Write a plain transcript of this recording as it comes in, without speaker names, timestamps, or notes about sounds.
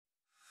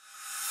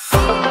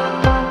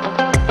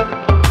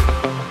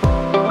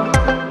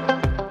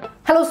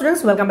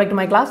students, welcome back to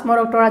my class. Moi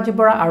Dr. Rajib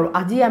Borah aru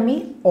aji ami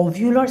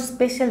ovular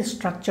special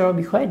structure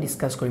bishoye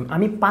discuss korim.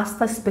 Ami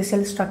pasta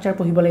special structure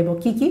pohibo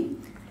laibo ki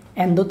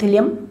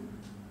endothelium,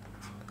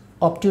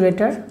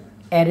 obturator,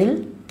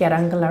 aril,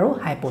 caruncle aru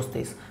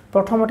hypostase.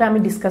 Prothomote ami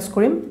discuss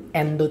korim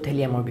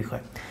endothelium or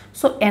bishoye.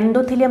 So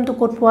endothelium to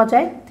kot poa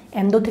jay,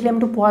 endothelium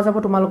to poa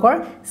jabo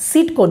tumalokor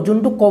seed coat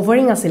juntu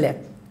covering asile.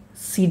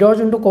 Seedor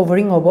juntu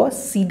covering hobo,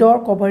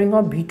 seedor covering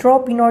or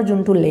bhitor pinor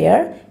juntu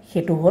layer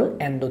hetu hol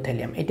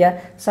endothelium. Etia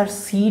sir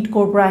seed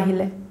korpora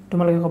ahile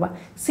tumaloke koba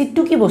seed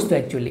to ki bostu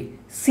actually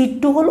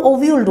seed to hol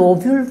ovule to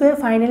ovule we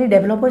finally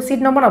develop hoy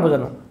seed number abo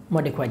jano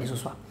moi dekhwai disu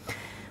swa.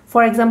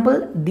 For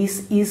example,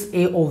 this is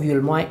a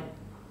ovule. Moi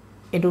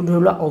etu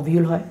dhorla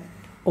ovule hoy,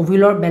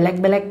 ovulor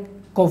belek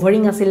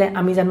covering asile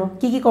ami jano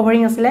ki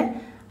covering asile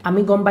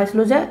আমি গম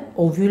পাইছিলো যে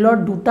ওভুলৰ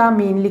দুটা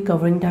mainly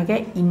covering থাকে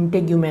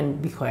ইন্টেগুমেন্ট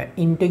বিষয়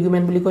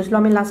ইন্টেগুমেন্ট বুলি কৈছিলো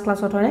আমি লাস্ট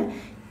ক্লাছত হয়নে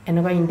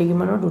এনেকুৱা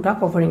ইন্টেগুমেন্টৰ দুটা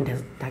কভাৰিং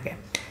থাকে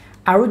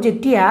আৰু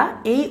যেতিয়া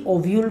এই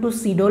ওভুল টু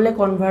সিডলে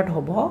কনভাৰ্ট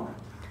হ'ব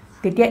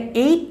তেতিয়া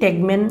এই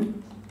টেগমেন্ট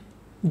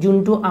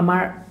যোনটো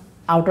আমাৰ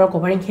আউটাৰ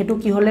কভাৰিং হেতু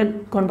কি হলে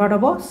কনভাৰ্ট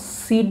হ'ব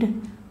সিড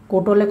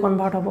কোটলে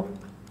কনভাৰ্ট হ'ব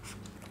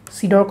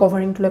সিডৰ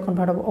কভাৰিং টুলে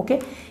কনভাৰ্ট হ'ব ওকে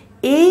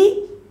এই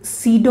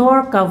সিডৰ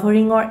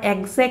কভাৰিংৰ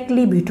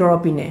এক্স্যাক্টলি ভিতৰ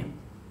পিনে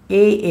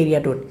এই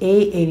এৰিয়াটোত এই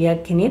এৰিয়া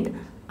খিনিত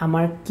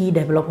আমাৰ কি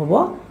ডেভেলপ হ'ব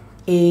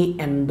এই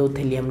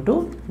এন্ডোথেলিয়ামটো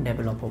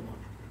ডেভেলপ হ'ব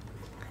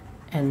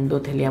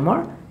এন্ডোথেলিয়ামৰ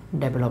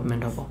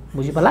ডেভেলপমেন্ট হ'ব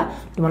বুজি পালা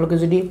তোমালোকে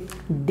যদি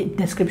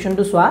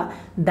ডেসক্ৰিপচনটো চোৱা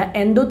the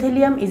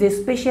endothelium is a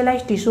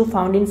specialized tissue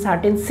found in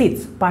certain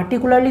seeds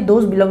particularly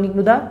those belonging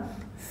to the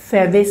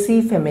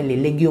Fabaceae family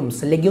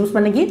legumes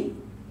মানে কি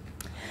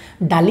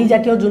ডালি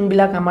জাতীয়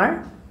যোনবিলাক আমাৰ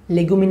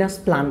leguminous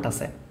plant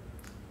আছে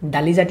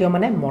ডালি জাতীয়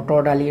মানে মটৰ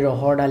ডালি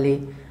ৰহৰ ডালি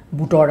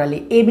বুটৰ ডালি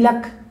এইবিলাক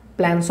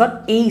প্লান্টছত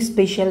এই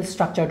স্পেশাল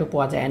স্ট্ৰাকচাৰটো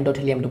পোৱা যায়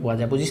এন্ডোথেলিয়ামটো পোৱা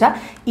যায় বুজিছা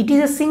it is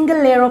a single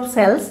layer of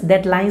sales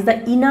that lines the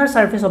inner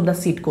surface of the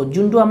seed coat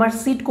যোনটো আমাৰ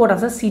সিড কোট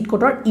আছে সিড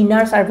কোটৰ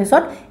ইনাৰ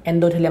সাৰফেসত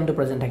এন্ডোথেলিয়ামটো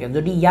প্ৰেজেন্ট থাকে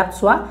যদি ইয়াত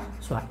চোৱা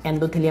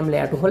এন্ডোথেলিয়াম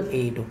লেয়াৰটো হল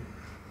এইটো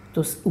তো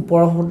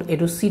ওপৰৰ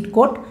এটো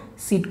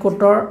সিড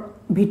কোটৰ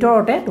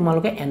ভিতৰতে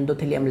তোমালোকে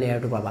এন্ডোথেলিয়াম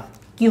লেয়াৰটো পাবা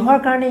কিহৰ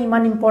কাৰণে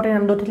ইমান ইম্পৰ্টেন্ট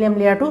এন্ডোথেলিয়াম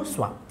লেয়াৰটো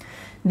চোৱা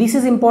this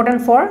is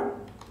important for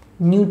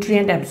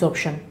nutrient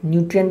absorption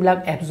nutrient block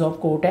absorb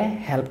korte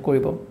help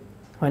koribo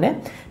hoine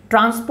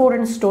transport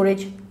and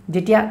storage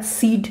jetia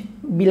seed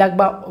bilak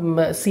ba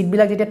seed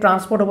bilak jetia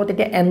transport hobo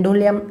tetia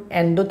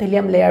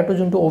endothelium layer to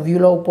junto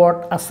ovule uport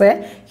ase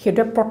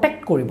heto protect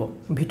koribo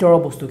bhitor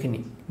bostu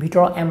khini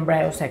bhitor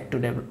embryo sac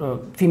to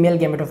female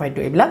gametophyte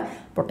to ebla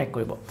protect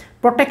koribo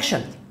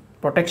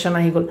protection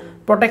ahi gol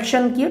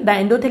protection ki the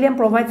endothelium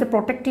provides a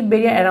protective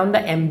barrier around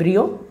the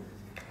embryo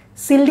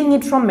shielding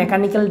it from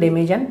mechanical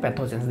damage and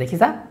pathogens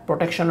dekhisa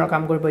protection or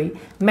kaam koribo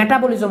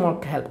metabolism or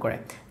help kore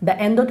the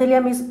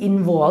endothelium is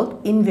involved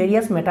in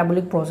various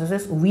metabolic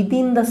processes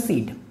within the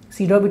seed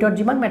or bitor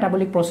jiman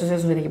metabolic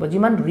processes hoi thakibo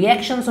jiman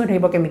reactions hoi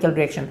thakibo chemical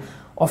reaction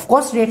of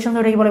course reactions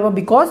hoi thakibo labo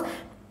because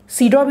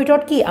seed or bitor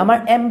ki amar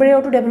embryo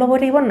to develop hoi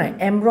thakibo nai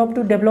embryo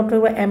to develop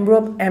hoibo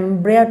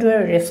embryo to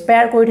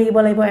respire kori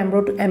thakibo labo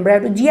embryo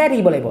to gi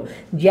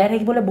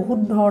thakibole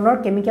bahut dhornor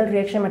chemical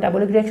reaction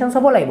metabolic reactions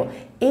hobo labo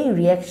ei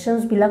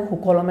reactions bilak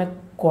hukolome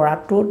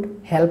koratut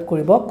help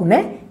koribo kune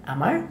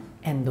amar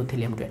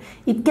endothelium to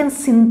it can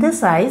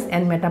synthesize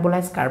and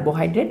metabolize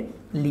carbohydrate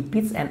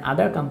lipids and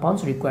other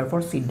compounds required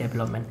for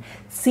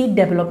seed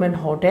development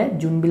hote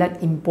jun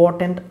bilak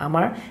important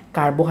amar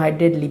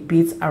carbohydrate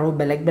lipids aru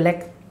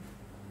belek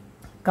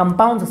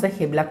compounds আছে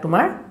হেবিলাক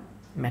তোমাৰ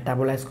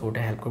metabolise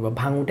কৰোতে help কৰিব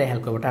ভাঙুতে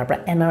help কৰিব তাৰ পৰা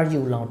energy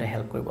উলাওতে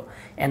help কৰিব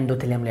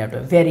endothelium লেয়াৰটো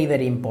very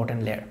very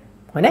important layer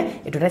হয়নে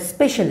এটো এটা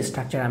স্পেশাল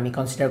স্ট্ৰাকচাৰ আমি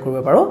কনসিডাৰ কৰিব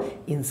পাৰো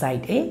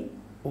inside A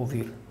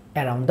ওভুল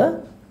around the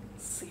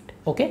seed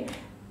okay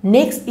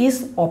next is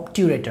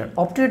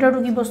obturator to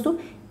কি বস্তু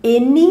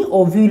any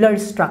ovular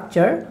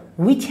structure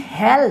which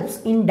helps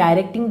in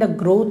directing the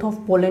growth of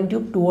pollen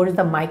tube towards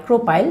the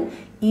micropyle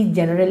is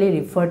generally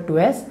referred to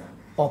as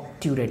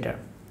obturator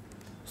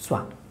so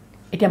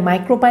এটা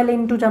মাইক্ৰোপাইল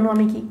into জানো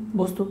আমি কি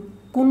বস্তু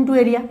কোনটো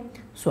area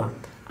সোয়া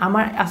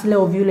আমাৰ আসলে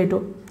ওভুল এটো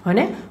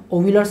হয়নে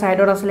ওভুলৰ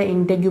সাইডত আসলে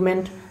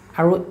ইন্টেগুমেন্ট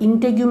আৰু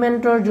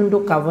ইন্টেগুমেন্টৰ যোনটো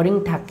কভাৰিং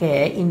থাকে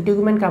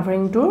ইন্টেগুমেন্ট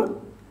কভাৰিংটো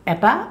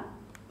এটা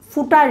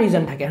ফুটা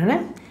ৰিজন থাকে হয়নে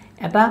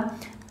এটা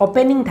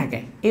ওপেনিং থাকে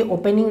এই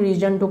ওপেনিং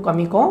ৰিজনটো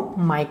আমি কও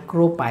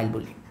মাইক্ৰোপাইল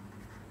বুলি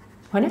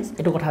হয়নে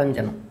এটো কথা আমি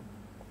জানো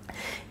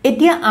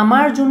এতিয়া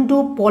আমাৰ যোনটো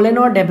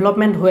পলেনৰ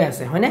ডেভেলপমেন্ট হৈ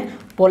আছে হয়নে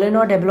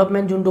পলেনৰ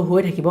ডেভেলপমেন্ট যোনটো হৈ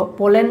থাকিব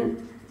pollen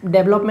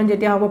development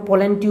jetia hobo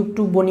pollen tube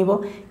to bonibo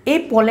ei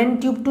pollen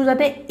tube to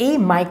jate ei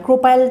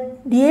micropyle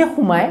die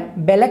humai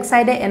belek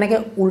side enake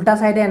ulta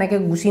side enake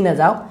gusi na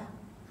jao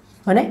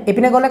hone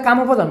epine gole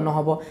kam hobo jan no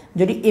hobo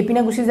jodi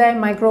epine gusi jay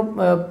micro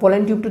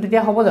pollen tube to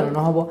tetia hobo jan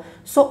no hobo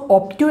so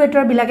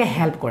obturator bilake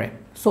help kore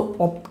so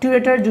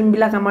obturator jun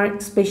bilak amar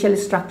special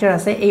structure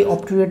ase ei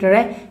obturator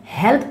e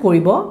help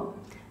koribo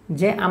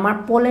je amar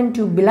pollen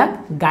tube bilak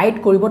guide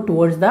koribo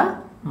towards the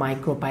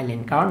micropyle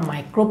end karon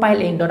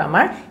micropyle endot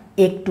amar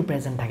egg to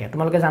present থাকে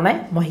তোমালোকে জানাই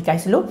মই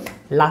শিকাইছিলো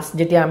last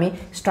যেতিয়া আমি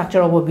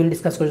structure of ovule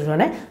discuss কৰিছিলো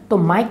না তো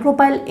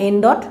micropyle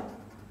endot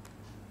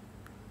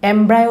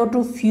embryo to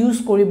fuse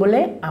কৰিবলে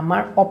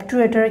আমাৰ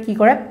obturator কি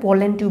কৰে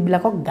pollen tube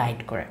বিলাকক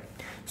guide কৰে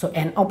so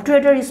an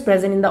obturator is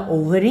present in the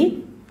ovary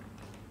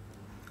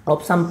of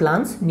some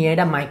plants near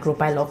the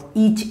micropyle of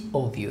each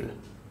ovule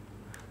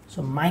so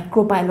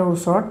micropyle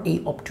ওচৰত এই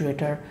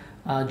obturator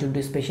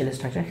যোনটো স্পেশাল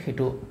স্ট্ৰাকচাৰ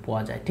হেতু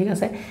পোৱা যায় ঠিক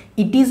আছে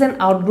it is an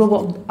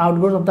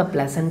outgrowth of the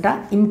placenta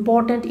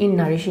important in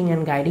nourishing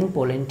and guiding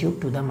pollen tube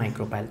to the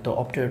micropyle তো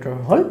obturator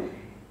হল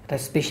এটা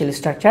স্পেশাল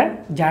স্ট্রাকচার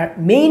যার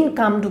মেইন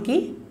কামটো কি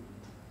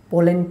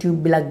pollen tube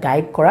বিলাক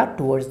গাইড কৰা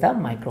towards the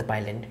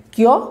micropyle end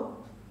কিয়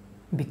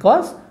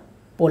because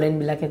pollen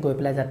বিলাকে গৈ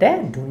পেলাই যাতে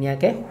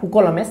ধুনিয়াকে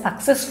হুকলমে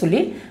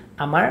সাকসেসফুলি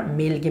আমাৰ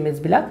মেল গেমেজ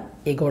বিলাক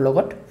এগৰ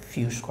লগত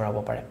ফিউজ কৰাব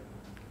পাৰে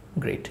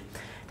great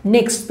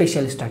next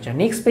special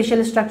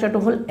structure to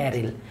whole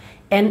aril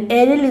an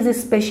aril is a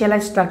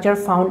specialized structure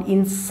found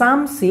in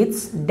some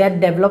seeds that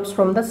develops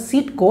from the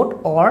seed coat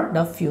or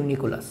the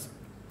funiculus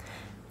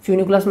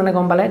mane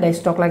gom pale the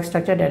stalk like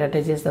structure that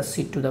attaches the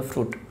seed to the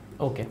fruit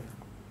okay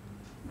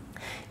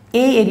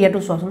এই area to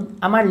sosun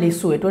amar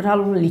lesu eto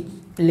hal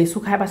lesu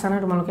khai pasa na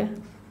tumaloke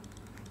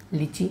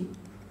lichi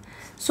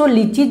so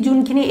lichi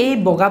junkhini ei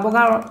boga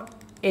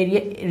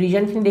area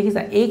region khini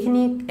dekhisa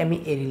eikhini ami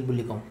aril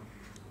buli kom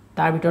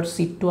তার ভিতর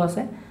seat two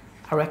আছে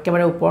আর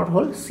একেবারে উপৰত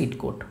হল seat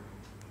coat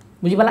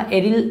বুজি পালা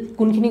এৰিল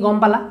কোনখিনি গম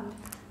পালা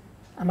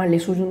আমাৰ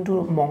লেসু জুনটো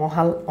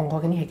মঙহাল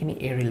অংশখিনি হেখিনি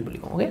এরিল বুলি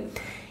কম okay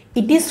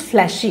it is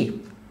flashy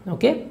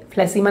okay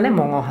flashy মানে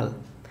মঙহাল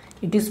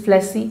it is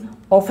flashy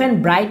often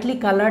brightly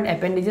colored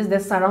appendages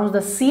that surrounds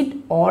the seed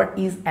or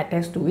is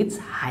attached to its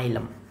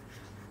hilum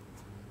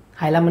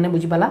মানে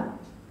বুজি পালা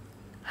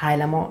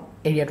হাইলাম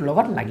এৰিয়াটোৰ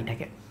লগত লাগি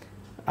থাকে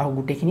আৰু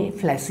গুটেখিনি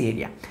flashy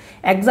area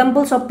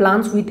examples of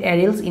plants with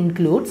arils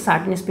include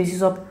certain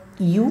species of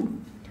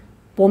yew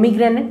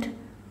pomegranate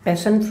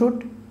passion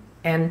fruit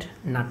and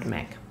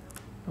nutmeg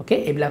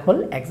okay ebilak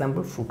hol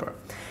example fruiter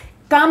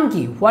kam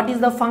ki what is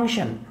the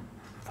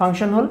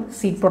function hol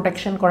seed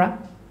protection kora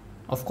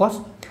of course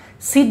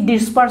seed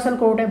dispersal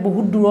korote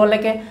bahut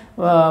duroleke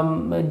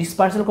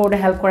dispersal korote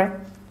help kore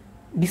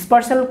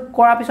dispersal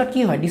kora pisot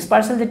ki hoy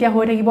dispersal jetia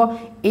hoy thakibo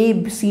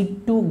ei seed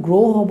to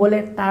grow hobole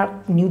tar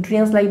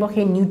nutrients lagibo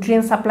he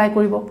nutrient supply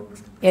koribo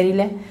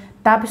এৰিলে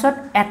তাৰপিছত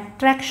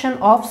attraction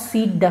of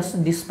seed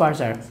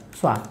disperser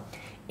সোয়া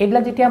এগলা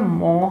যেতিয়া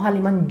মঙহাল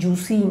ইমান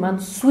juicy ইমান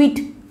sweet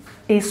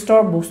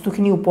টেষ্টৰ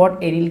বস্তুখিনি ওপৰত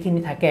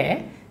এৰিলখিনি থাকে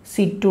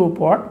সিডটোৰ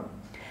ওপৰত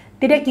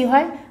তেতিয়া কি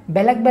হয়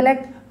বেলেগ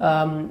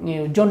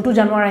জন্তু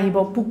জানোৱাৰ আহিব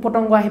পুক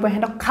পতংগ আহিব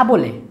হেতক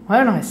খাবলে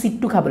হয় নহয়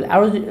সিডটো খাবলে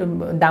আৰু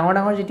ডাঙৰ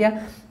যেতিয়া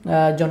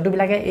জন্তু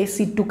বিলাকে এই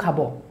সিডটো খাব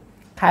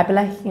খাই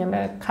পেলাই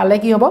খালে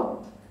কি হ'ব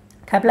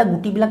খাইপলা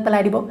গুটি বিলাক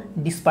পেলাই দিব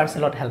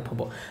ডিসপার্সেলত হেল্প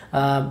হ'ব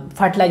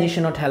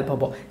ফার্টিলাইজেশনত হেল্প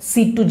হ'ব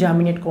সিড টু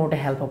জার্মিনেট কৰোতে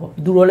হেল্প হ'ব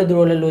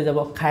দূৰলে লৈ যাব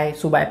খাই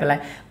সুবাই পেলাই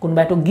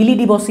কোনবাই তো গিলি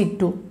দিব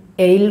সিডটো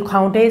এৰিল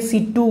খাওতে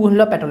সিডটো হল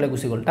পেটলে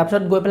গুছি গল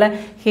তাৰপিছত গৈ পেলাই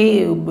সেই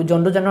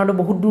জন্তু জানোৱাৰটো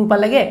বহুত দূৰ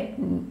পালেগে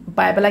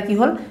পাই পেলাই কি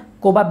হল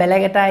কোবা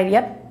বেলেগ এটা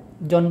এৰিয়াত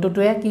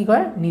জন্তুটোৱে কি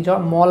কৰে নিজৰ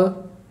মল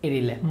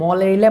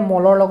এৰিলে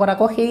মলৰ লগত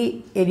আকৌ সেই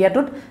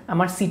এৰিয়াটোত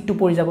আমাৰ সিডটো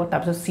পৰি যাব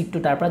তাৰপিছত সিডটো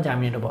তাৰ পৰা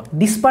জাৰ্মিনেট হ'ব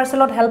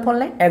ডিসপাৰ্সেলত হেল্প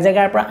হলনে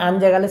এজেগাৰ পৰা আন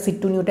জেগালে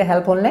সিডটো নিউতে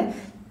হেল্প হলনে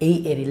এই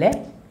এৰিলে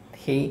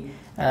সেই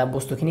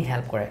বস্তুখিনি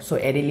হেল্প কৰে so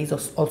এৰিল is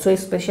also a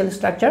special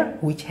structure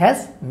which has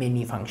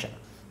many function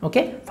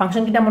okay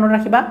function কিটা মনত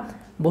ৰাখিবা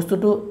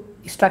বস্তুটো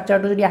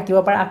স্ট্ৰাকচাৰটো যদি আঁকিব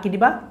পাৰা আঁকি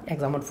দিবা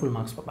এক্সামত ফুল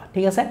মার্কস পাবা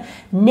ঠিক আছে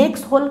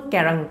নেক্সট হল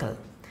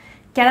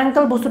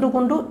caruncle বস্তুটো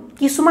কোনটো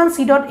কিছুমান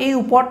সিডত এই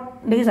ওপৰত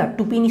দেখিছা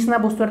টুপি নিচিনা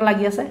বস্তু এটা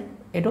লাগি আছে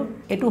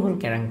এটো হল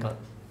caruncle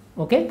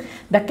okay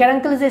the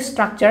caruncle is a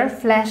structure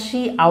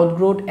flashy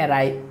outgrowth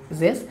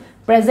arises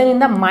present in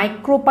the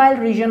micropyle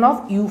region of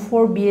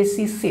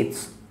euphorbiaceae seeds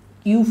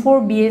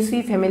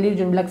euphorbiaceae family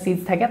junbilak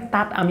seeds thake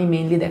tat ami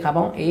mainly dekha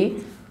pao ei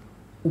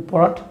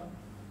uporot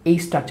ei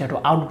structure to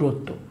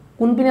outgrowth to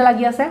kunpine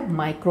lagi ase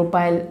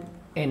micropyle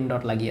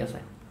endot lagi ase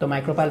to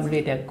micropyle boli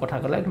eta kotha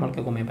kole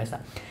tumalke gome paisa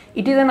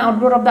it is an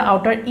outgrowth of the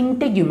outer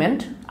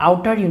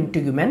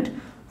integument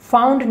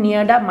found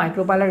near the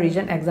micropylar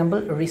region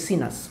example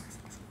ricinus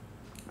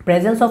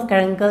presence of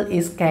caruncle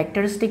is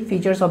characteristic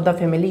features of the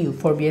family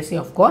euphorbiaceae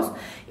of course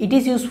it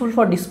is useful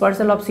for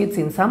dispersal of seeds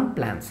in some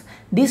plants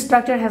this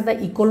structure has the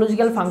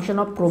ecological function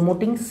of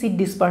promoting seed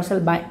dispersal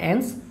by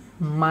ants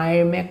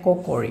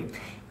myrmecochory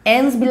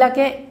ants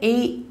bilake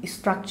ei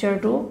structure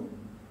to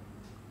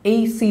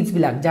এই seeds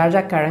bilak jar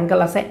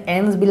caruncle ase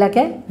ants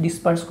bilake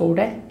disperse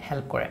korute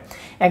help kore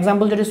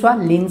example jodi swa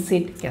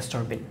linseed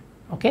castor bean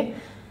okay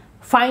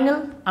final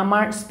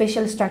amar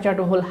special structure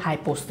to whole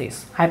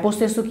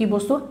hypostase to ki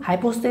bostu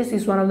hypostase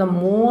is one of the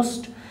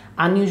most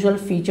unusual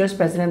features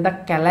present in the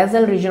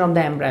callosal region of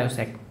the embryo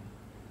sac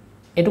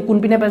etu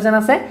kunpine present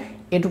ase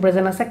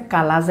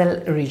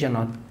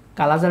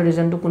callosal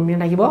region to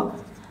kunpine thakibo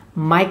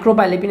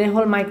micropyle epine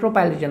hol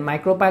micropyle region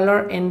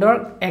micropylar endor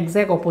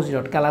exact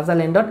opposite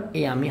callosal endot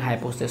ei ami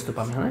hypostase to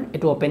pam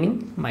etu opening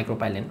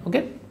micropyle end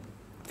okay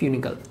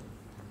funicle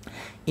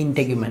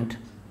integument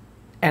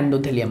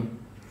endothelium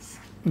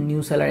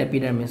nucellar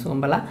epidermis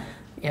গমলা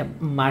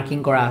marking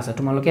করা আছে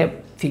তোমালোকে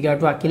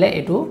ফিগারটো আকিলে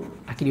এটো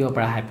আকি দিব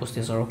পাৰা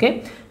hypostaseৰ okay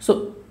so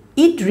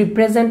it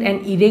represent an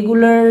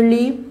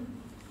irregularly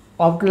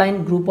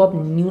outlined group of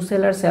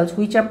nucellar cells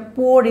which are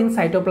poor in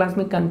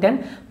cytoplasmic content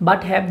but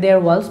have their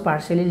walls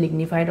partially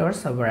lignified or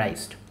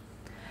suberized.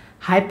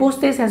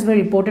 Hypostase has been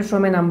reported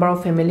from a number of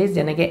families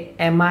jeneke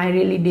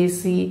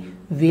Amyrilidaceae,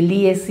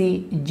 Viliaceae,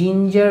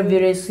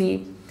 Gingerviraceae,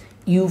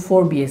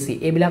 U4Baceae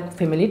ebilak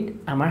family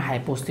amar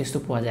hypostase to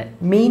poa jay.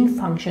 Main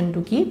function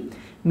to ki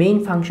main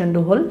function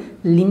to hol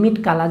limit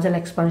collagen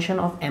expansion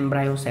of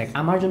embryo sac.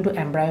 Amar jonto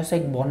embryo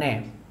sac bone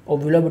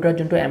ovule bitor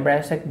jonto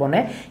embryo sac bone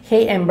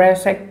hey embryo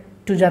sac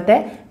to jate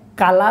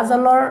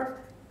collagenor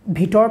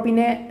ভিতৰ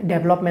পিনে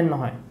development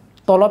নহয়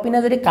তলপিনে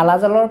যদি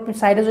কালাজালৰ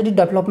সাইডে যদি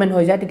development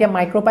হৈ যায় তেতিয়া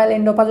মাইক্ৰোপাইল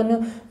এন্ডোপাজনি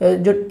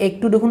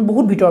একটু দেখুন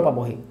বহুত ভিতৰ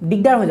পাবহি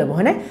দিগদাৰ হৈ যাব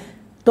হয়নে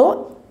তো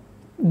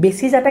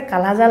বেছি যাতে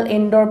কালাজাল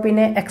এন্ডৰ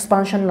পিনে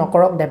এক্সপানশন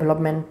নকৰক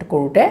ডেভেলপমেন্ট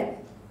কৰোতে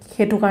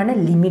হেতু কাৰণে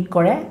লিমিট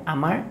কৰে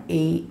আমাৰ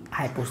এই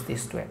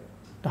হাইপোষ্টেজটোৱে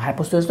তো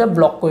হাইপোষ্টেজটো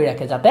ব্লক কৰি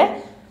ৰাখে যাতে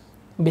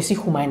বেছি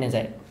খুমাই না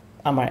যায়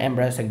আমাৰ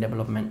embryo sac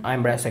development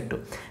embryo sac to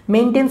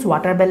maintains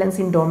water balance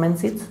in dormant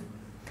seeds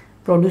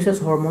produces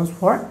hormones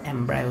for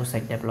embryo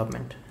sac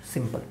development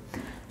simple.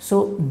 So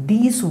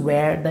these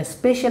were the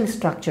special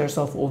structures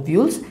of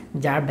ovules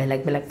jar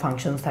belak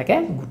functions thake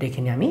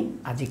gutekhini ami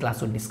aji class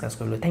ot discuss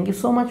korlo. Thank you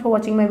so much for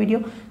watching my video.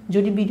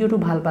 Jodi video to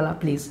bhal pala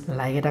please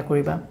like eta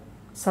koriba,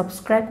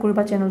 subscribe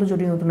koriba channel to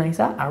jodi notun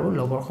aisa aru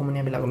logor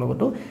khomonia bilak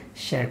logoto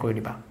share kori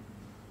diba.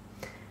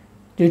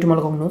 Jodi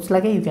tumalok notes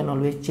lage you can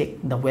always check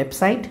the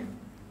website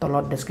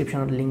tolot description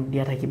link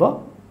dia thakibo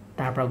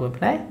tar pra goi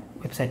play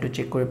website to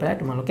check kori pala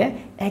tumaloke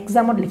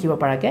exam ot likhibo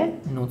parake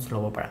notes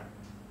lobo para.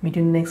 Meet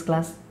you in the next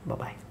class. Bye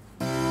bye.